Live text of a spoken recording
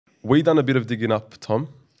We done a bit of digging up, Tom,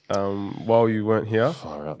 while you weren't here,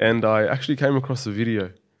 and I actually came across a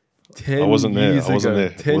video 10 I wasn't there. years I wasn't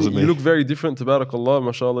ago. there. It wasn't You me. look very different, tabarakallah,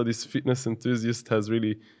 mashallah. This fitness enthusiast has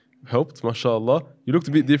really helped, mashallah. You looked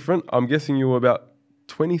a bit different. I'm guessing you were about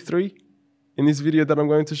 23 in this video that I'm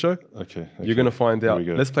going to show. Okay. You're going to find out.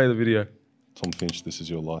 Let's play the video. Tom Finch, this is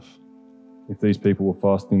your life. If these people were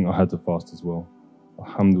fasting, I had to fast as well.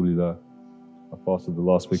 Alhamdulillah. I fasted the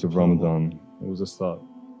last week of Ramadan. It was a start.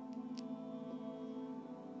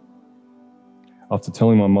 After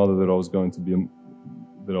telling my mother that I was going to be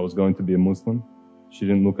a Muslim, she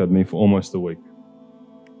didn't look at me for almost a week.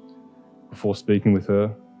 Before speaking with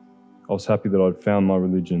her, I was happy that I'd found my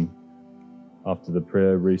religion after the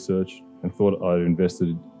prayer, research, and thought I'd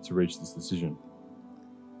invested to reach this decision.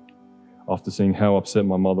 After seeing how upset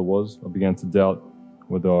my mother was, I began to doubt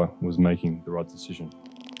whether I was making the right decision.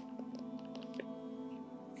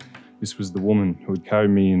 This was the woman who had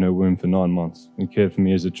carried me in her womb for 9 months and cared for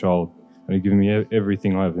me as a child and had given me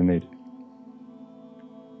everything I ever needed.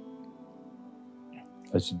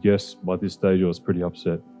 As you'd guess, by this stage I was pretty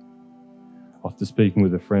upset. After speaking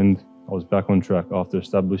with a friend, I was back on track after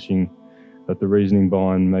establishing that the reasoning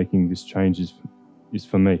behind making this change is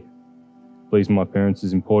for me. Pleasing my parents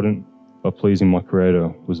is important, but pleasing my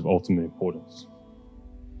Creator was of ultimate importance.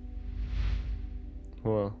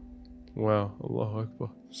 Wow. Wow. Allahu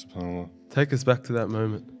Akbar. SubhanAllah. Take us back to that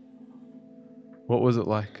moment. What was it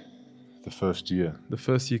like? The first year. The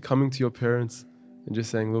first year coming to your parents and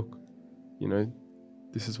just saying, look, you know,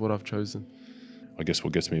 this is what I've chosen. I guess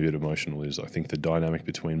what gets me a bit emotional is I think the dynamic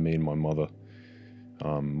between me and my mother.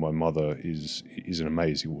 My mother is an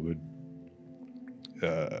amazing woman.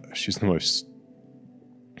 She's the most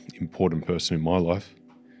important person in my life,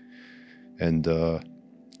 and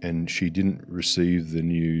she didn't receive the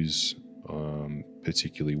news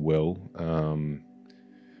particularly well.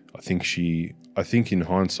 I think in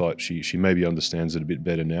hindsight she maybe understands it a bit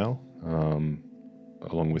better now,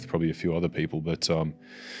 along with probably a few other people. But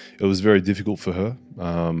it was very difficult for her.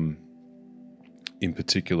 In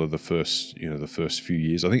particular, the first few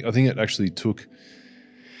years. I think it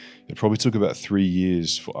probably took about 3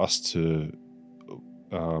 years for us to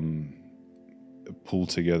pull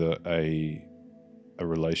together a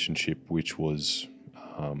relationship which was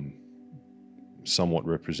somewhat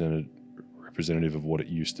representative of what it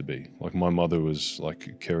used to be. Like, my mother was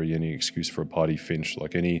like, carry any excuse for a party, Finch.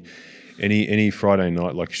 Like any Friday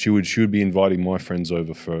night, like she would be inviting my friends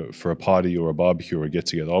over for a party or a barbecue or a get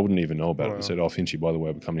together. I wouldn't even know about it. I said, "Oh, Finchy, by the way,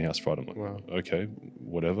 I'm coming to your house Friday." I'm like, "Okay,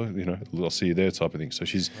 whatever, you know, I'll see you there," type of thing. So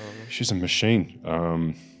she's a machine.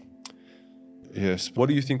 Yes. What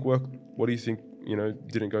do you think worked? What do you think, you know,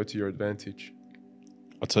 didn't go to your advantage?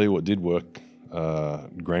 I'll tell you what did work.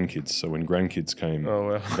 Grandkids. So when grandkids came,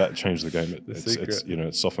 that changed the game.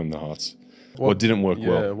 It softened the hearts. What didn't work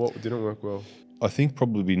well? Yeah, what didn't work well? I think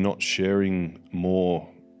probably not sharing more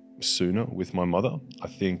sooner with my mother. I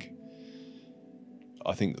think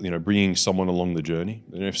you know, bringing someone along the journey.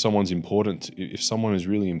 And if someone is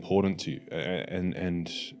really important to you,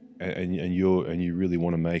 and you really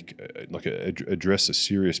want to make address a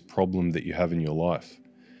serious problem that you have in your life,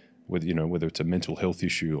 whether it's a mental health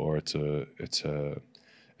issue or it's an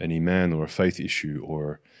iman or a faith issue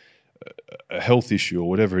or a health issue or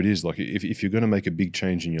whatever it is, like if you're going to make a big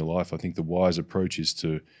change in your life, I think the wise approach is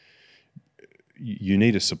you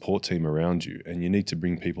need a support team around you, and you need to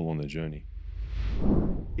bring people on the journey.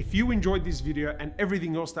 If you enjoyed this video and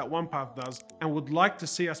everything else that OnePath does and would like to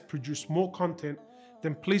see us produce more content,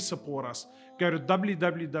 then please support us. Go to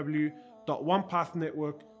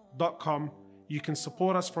www.onepathnetwork.com. You can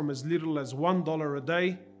support us from as little as $1 a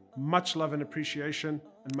day. Much love and appreciation,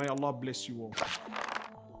 and may Allah bless you all.